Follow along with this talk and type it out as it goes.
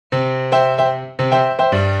Hi,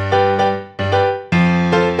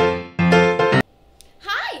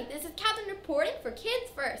 this is Katherine reporting for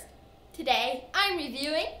Kids First. Today, I'm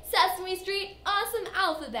reviewing Sesame Street Awesome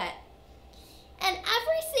Alphabet. And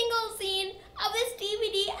every single scene of this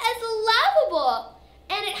DVD is laughable.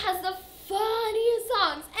 And it has the funniest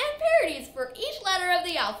songs and parodies for each letter of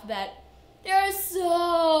the alphabet. There are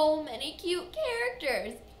so many cute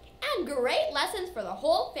characters and great lessons for the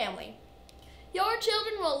whole family. Your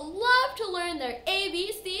children will love to learn their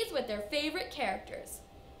ABCs with their favorite characters.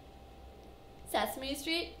 Sesame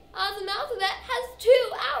Street Awesome Alphabet has 2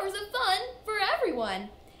 hours of fun for everyone.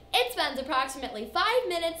 It spends approximately 5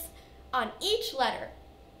 minutes on each letter.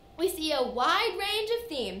 We see a wide range of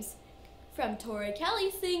themes, from Tori Kelly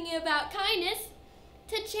singing about kindness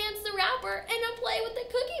to Chance the Rapper in a play with the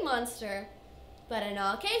Cookie Monster. But in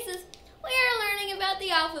all cases, we are learning about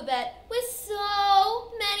the alphabet with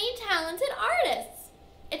so many talented artists.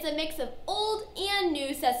 It's a mix of old and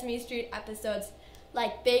new Sesame Street episodes,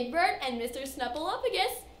 like Big Bird and Mr.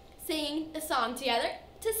 Snuffleupagus singing a song together,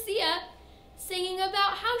 to Sia singing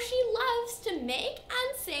about how she loves to make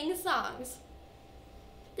and sing songs.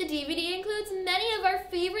 The DVD includes many of our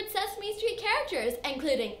favorite Sesame Street characters,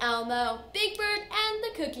 including Elmo, Big Bird, and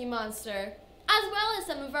the Cookie Monster, as well as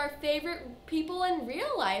some of our favorite people in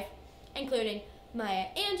real life, including Maya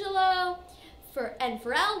Angelou and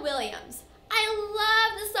Pharrell Williams. I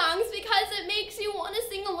love the songs because it makes you want to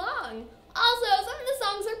sing along. Also, some of the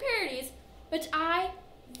songs are parodies, which I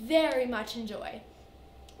very much enjoy.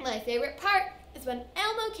 My favorite part is when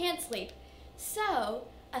Elmo can't sleep, so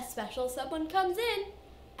a special someone comes in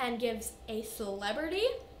and gives a celebrity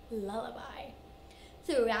lullaby.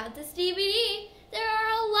 Throughout this DVD, there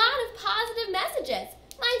are a lot of positive messages.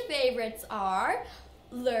 My favorites are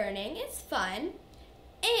learning is fun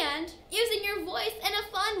and using your voice in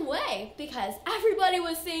a fun way, because everybody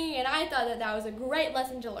was singing and I thought that was a great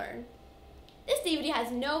lesson to learn. This DVD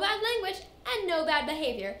has no bad language and no bad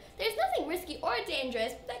behavior. There's nothing risky or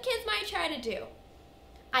dangerous that kids might try to do.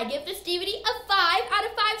 I give this DVD a 5 out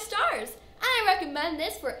of 5 stars, and I recommend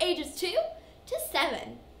this for ages 2 to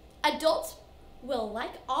 7. Adults will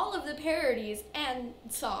like all of the parodies and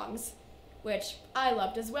songs, which I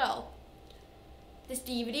loved as well. This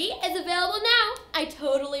DVD is available now. I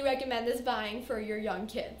totally recommend this buying for your young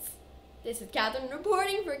kids. This is Katherine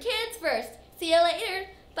reporting for Kids First. See you later.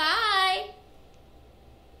 Bye.